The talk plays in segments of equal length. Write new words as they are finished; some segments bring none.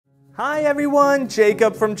Hi everyone,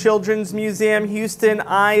 Jacob from Children's Museum Houston.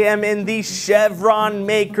 I am in the Chevron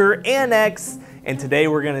Maker Annex, and today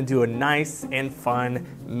we're gonna do a nice and fun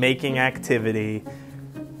making activity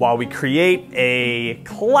while we create a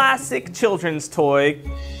classic children's toy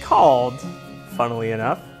called, funnily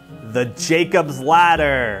enough, the Jacob's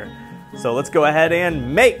Ladder. So let's go ahead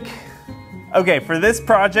and make. Okay, for this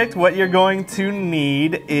project, what you're going to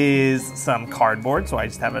need is some cardboard. So I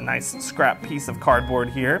just have a nice scrap piece of cardboard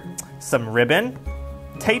here, some ribbon,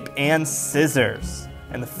 tape, and scissors.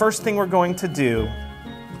 And the first thing we're going to do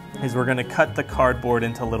is we're gonna cut the cardboard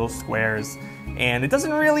into little squares. And it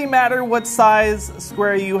doesn't really matter what size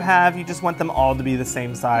square you have, you just want them all to be the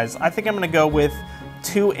same size. I think I'm gonna go with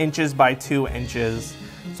 2 inches by 2 inches.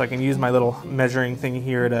 So I can use my little measuring thing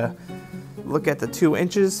here to look at the 2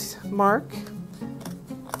 inches mark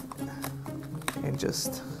and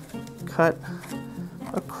just cut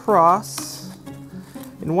across.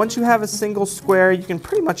 And once you have a single square, you can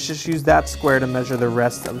pretty much just use that square to measure the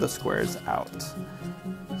rest of the squares out.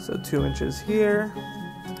 So 2 inches here.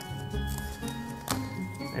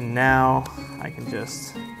 And now I can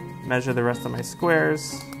just measure the rest of my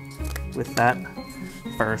squares with that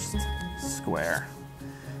first square.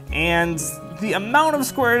 And the amount of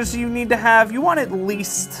squares you need to have, you want at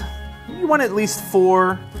least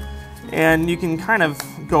 4, and you can kind of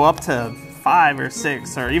go up to 5 or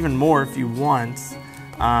 6 or even more if you want.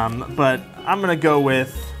 But I'm gonna go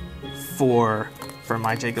with 4 for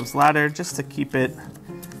my Jacob's Ladder just to keep it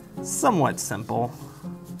somewhat simple.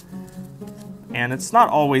 And it's not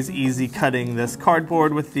always easy cutting this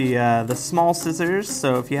cardboard with the small scissors,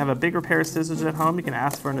 so if you have a bigger pair of scissors at home, you can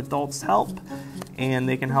ask for an adult's help and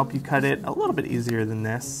they can help you cut it a little bit easier than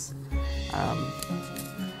this.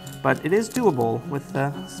 But it is doable with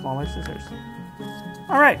the smaller scissors.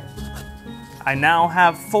 All right, I now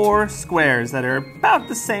have 4 squares that are about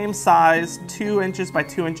the same size, 2 inches by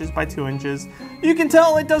 2 inches by 2 inches. You can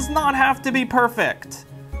tell it does not have to be perfect.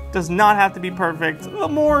 Does not have to be perfect. The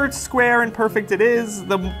more square and perfect it is,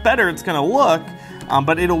 the better it's gonna look,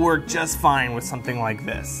 but it'll work just fine with something like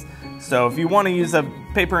this. So if you wanna use a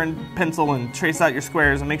paper and pencil and trace out your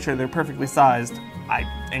squares and make sure they're perfectly sized, I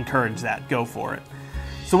encourage that, go for it.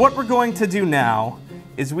 So what we're going to do now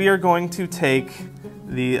is we are going to take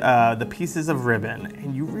the pieces of ribbon,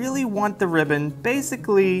 and you really want the ribbon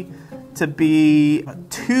basically to be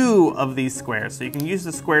 2 of these squares. So you can use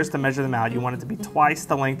the squares to measure them out. You want it to be twice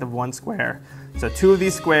the length of 1 square. So 2 of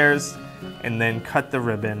these squares, and then cut the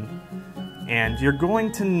ribbon. And you're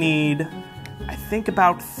going to need, I think,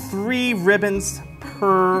 about 3 ribbons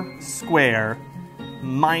per square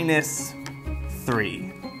minus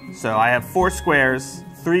 3. So I have 4 squares,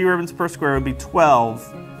 3 ribbons per square would be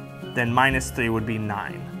 12, then minus 3 would be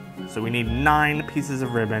 9. So we need 9 pieces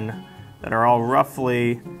of ribbon that are all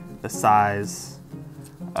roughly the size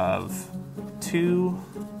of 2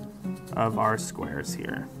 of our squares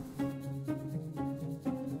here.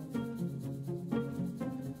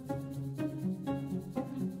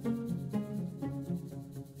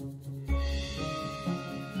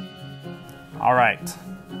 All right,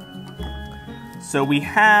 so we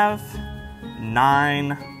have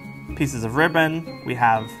 9 pieces of ribbon, we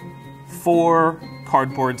have 4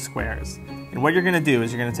 cardboard squares. And what you're gonna do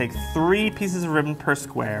is you're gonna take 3 pieces of ribbon per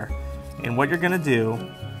square, and what you're gonna do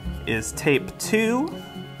is tape 2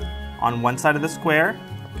 on one side of the square,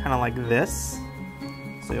 kind of like this.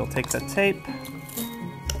 So you'll take the tape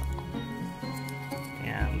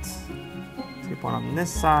and tape one on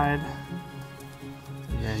this side,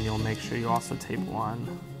 and then you'll make sure you also tape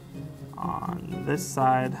one on this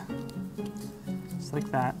side, just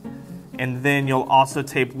like that. And then you'll also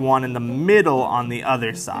tape one in the middle on the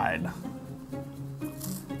other side.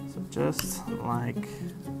 So just like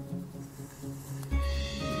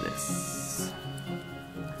this.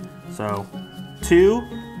 So 2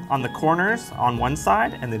 on the corners on one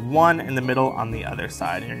side, and then 1 in the middle on the other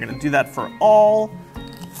side. And you're gonna do that for all,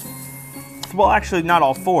 well, actually not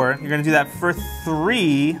all 4. You're gonna do that for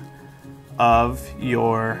 3 of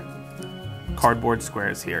your cardboard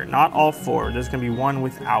squares here. Not all 4, there's gonna be 1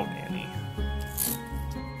 without any.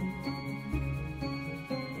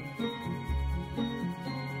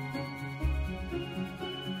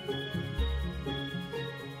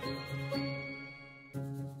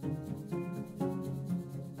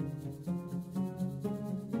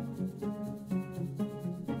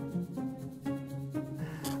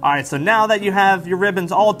 All right, so now that you have your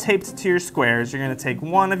ribbons all taped to your squares, you're gonna take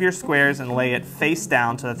one of your squares and lay it face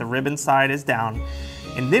down so that the ribbon side is down.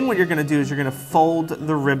 And then what you're gonna do is you're gonna fold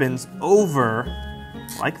the ribbons over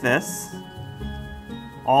like this.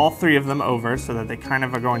 All 3 of them over so that they kind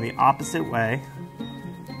of are going the opposite way.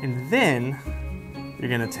 And then you're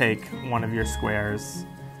gonna take one of your squares,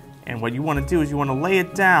 and what you wanna do is you wanna lay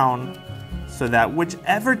it down so that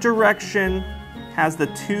whichever direction has the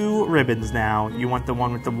 2 ribbons now, you want the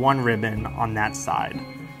one with the 1 ribbon on that side.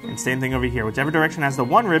 And same thing over here, whichever direction has the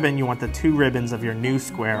 1 ribbon, you want the 2 ribbons of your new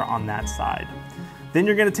square on that side. Then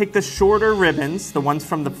you're gonna take the shorter ribbons, the ones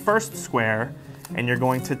from the first square, and you're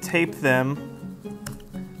going to tape them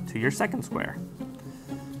to your second square.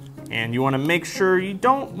 And you wanna make sure you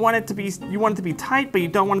want it to be tight, but you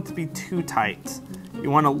don't want it to be too tight. You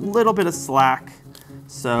want a little bit of slack.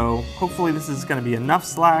 So hopefully this is gonna be enough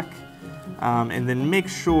slack. And then make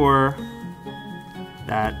sure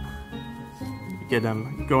that you get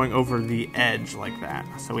them going over the edge like that.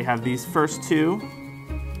 So we have these first 2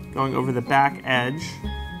 going over the back edge,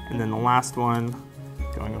 and then the last one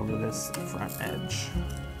going over this front edge.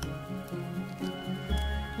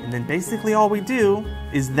 And then basically all we do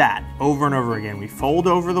is that over and over again. We fold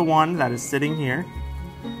over the one that is sitting here.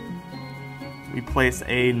 We place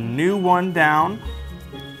a new one down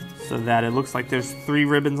so that it looks like there's 3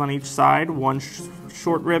 ribbons on each side. One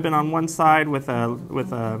short ribbon on one side with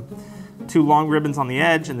 2 long ribbons on the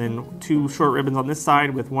edge, and then 2 short ribbons on this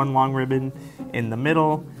side with 1 long ribbon in the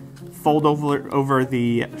middle. Fold over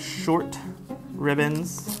the short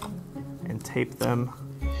ribbons and tape them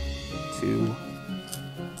to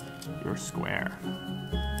your square.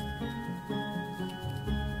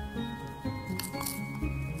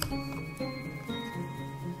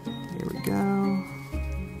 Here we go.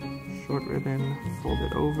 Short ribbon, fold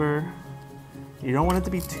it over. You don't want it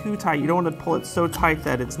to be too tight. You don't want to pull it so tight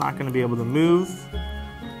that it's not going to be able to move,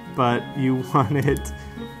 but you want it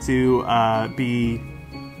to be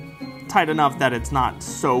tight enough that it's not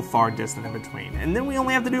so far distant in between. And then we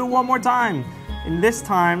only have to do it one more time. And this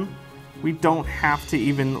time, we don't have to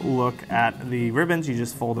even look at the ribbons. You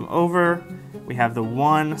just fold them over. We have the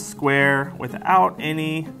 1 square without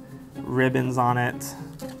any ribbons on it.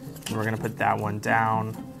 And we're gonna put that one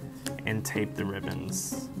down and tape the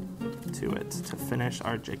ribbons to it to finish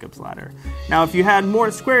our Jacob's ladder. Now, if you had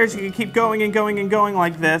more squares, you could keep going and going and going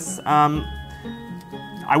like this.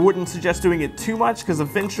 I wouldn't suggest doing it too much because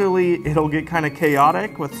eventually it'll get kind of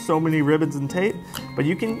chaotic with so many ribbons and tape. But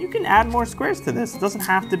you can add more squares to this. It doesn't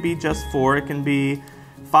have to be just 4. It can be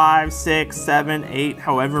 5, 6, 7, 8,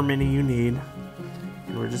 however many you need.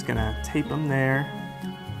 And we're just gonna tape them there.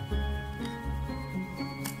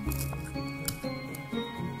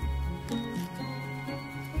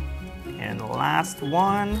 And the last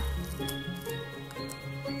one.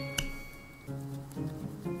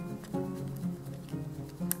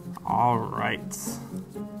 All right.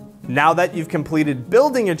 Now that you've completed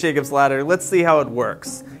building your Jacob's ladder, let's see how it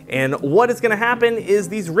works. And what is going to happen is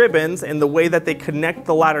these ribbons and the way that they connect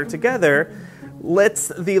the ladder together lets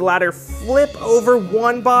the ladder flip over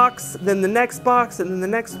one box, then the next box, and then the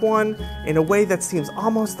next one in a way that seems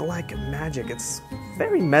almost like magic. It's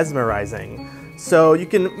very mesmerizing. So you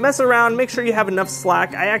can mess around, make sure you have enough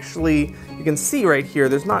slack. You can see right here,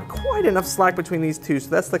 there's not quite enough slack between these 2, so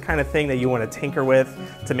that's the kind of thing that you want to tinker with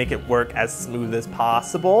to make it work as smooth as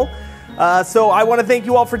possible. So I want to thank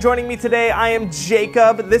you all for joining me today. I am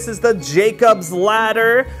Jacob. This is the Jacob's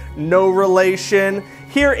Ladder, no relation,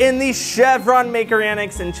 here in the Chevron Maker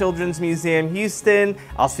Annex in Children's Museum, Houston.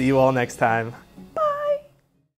 I'll see you all next time.